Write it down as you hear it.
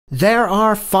There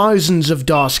are thousands of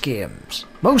DOS games.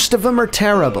 Most of them are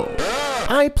terrible.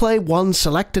 I play one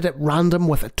selected at random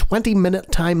with a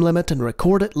 20-minute time limit and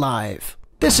record it live.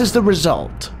 This is the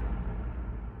result.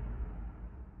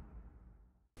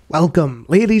 Welcome,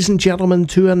 ladies and gentlemen,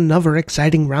 to another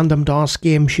exciting random DOS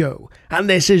game show. And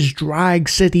this is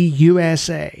Dragcity,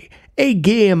 U.S.A., a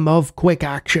game of quick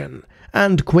action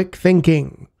and quick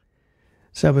thinking.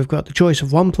 So we've got the choice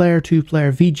of one player, two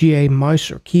player, VGA, mouse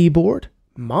or keyboard.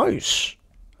 Mouse?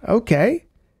 Okay.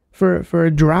 For a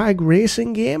drag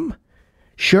racing game?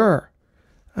 Sure.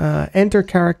 Enter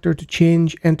character to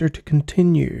change, enter to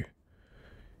continue.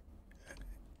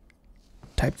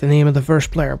 Type the name of the first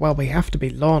player. Well, we have to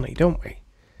be Lawnie, don't we?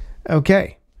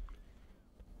 Okay.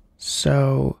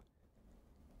 So,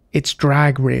 it's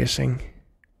drag racing,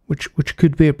 which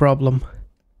could be a problem.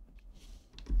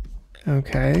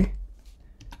 Okay.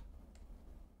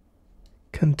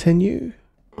 Continue.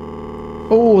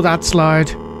 Oh, that's loud.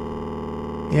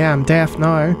 Yeah, I'm deaf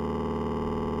now.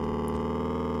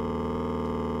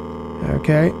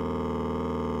 Okay.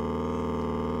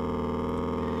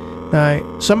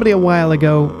 Now, somebody a while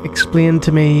ago explained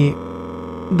to me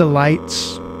the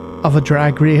lights of a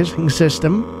drag racing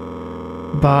system,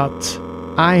 but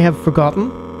I have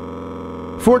forgotten.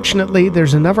 Fortunately,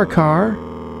 there's another car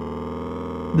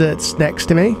that's next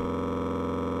to me,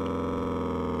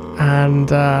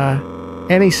 and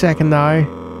any second now,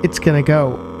 it's gonna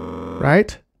go,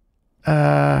 right?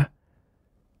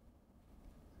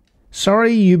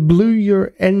 Sorry, you blew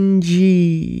your engine.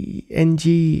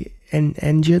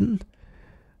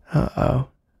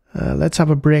 Let's have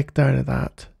a breakdown of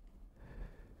that.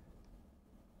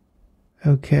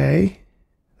 Okay,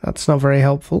 that's not very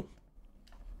helpful.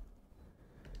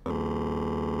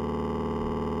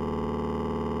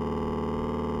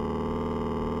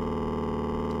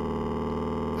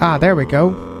 Ah, there we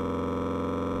go.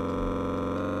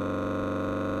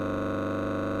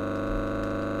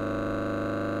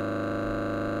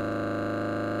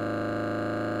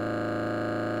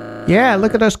 Yeah,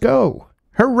 look at us go.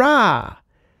 Hurrah!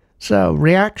 So,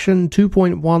 reaction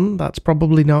 2.1, that's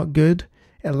probably not good.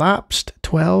 Elapsed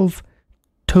 12.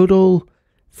 Total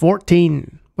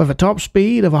 14. With a top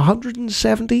speed of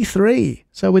 173.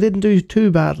 So we didn't do too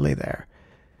badly there.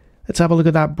 Let's have a look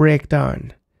at that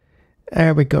breakdown.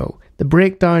 There we go. The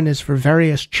breakdown is for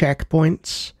various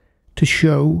checkpoints to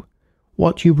show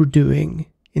what you were doing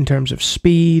in terms of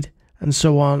speed and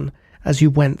so on as you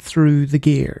went through the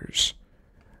gears.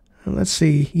 And let's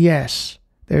see. Yes,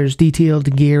 there's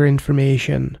detailed gear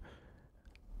information.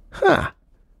 Huh.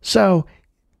 So,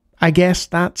 I guess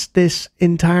that's this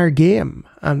entire game.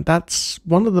 And that's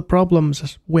one of the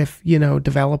problems with,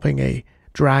 developing a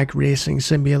drag racing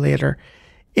simulator.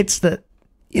 It's that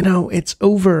it's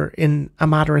over in a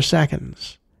matter of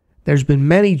seconds. There's been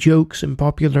many jokes in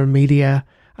popular media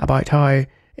about how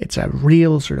it's a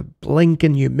real sort of blink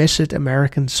and you miss it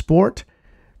American sport.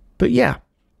 But yeah,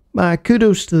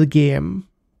 kudos to the game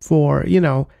for,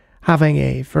 having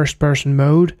a first person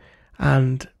mode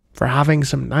and for having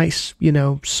some nice,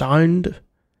 sound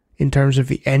in terms of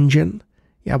the engine.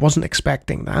 Yeah, I wasn't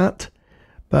expecting that.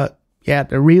 But yeah,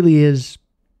 there really is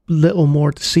little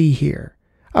more to see here.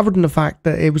 Other than the fact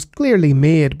that it was clearly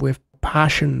made with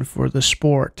passion for the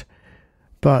sport.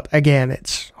 But again,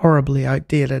 it's horribly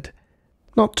outdated.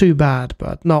 Not too bad,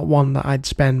 but not one that I'd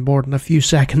spend more than a few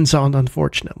seconds on,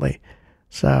 unfortunately.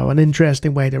 So, an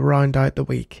interesting way to round out the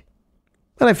week.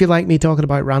 And if you like me talking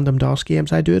about random DOS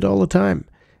games, I do it all the time.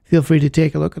 Feel free to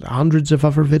take a look at hundreds of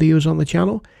other videos on the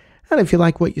channel. And if you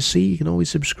like what you see, you can always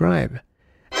subscribe.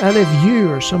 And if you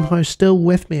are somehow still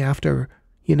with me after,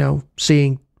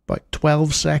 seeing about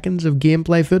 12 seconds of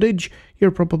gameplay footage,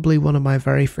 you're probably one of my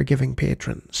very forgiving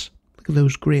patrons. Look at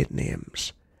those great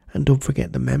names. And don't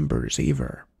forget the members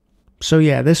either. So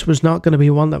yeah, this was not going to be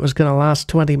one that was going to last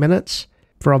 20 minutes,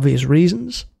 for obvious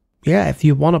reasons. Yeah, if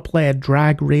you want to play a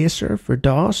drag racer for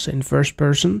DOS in first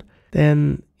person,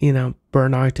 then,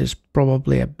 Burnout is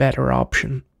probably a better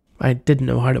option. I didn't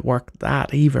know how to work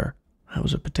that either. That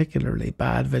was a particularly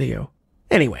bad video.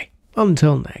 Anyway,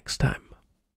 until next time.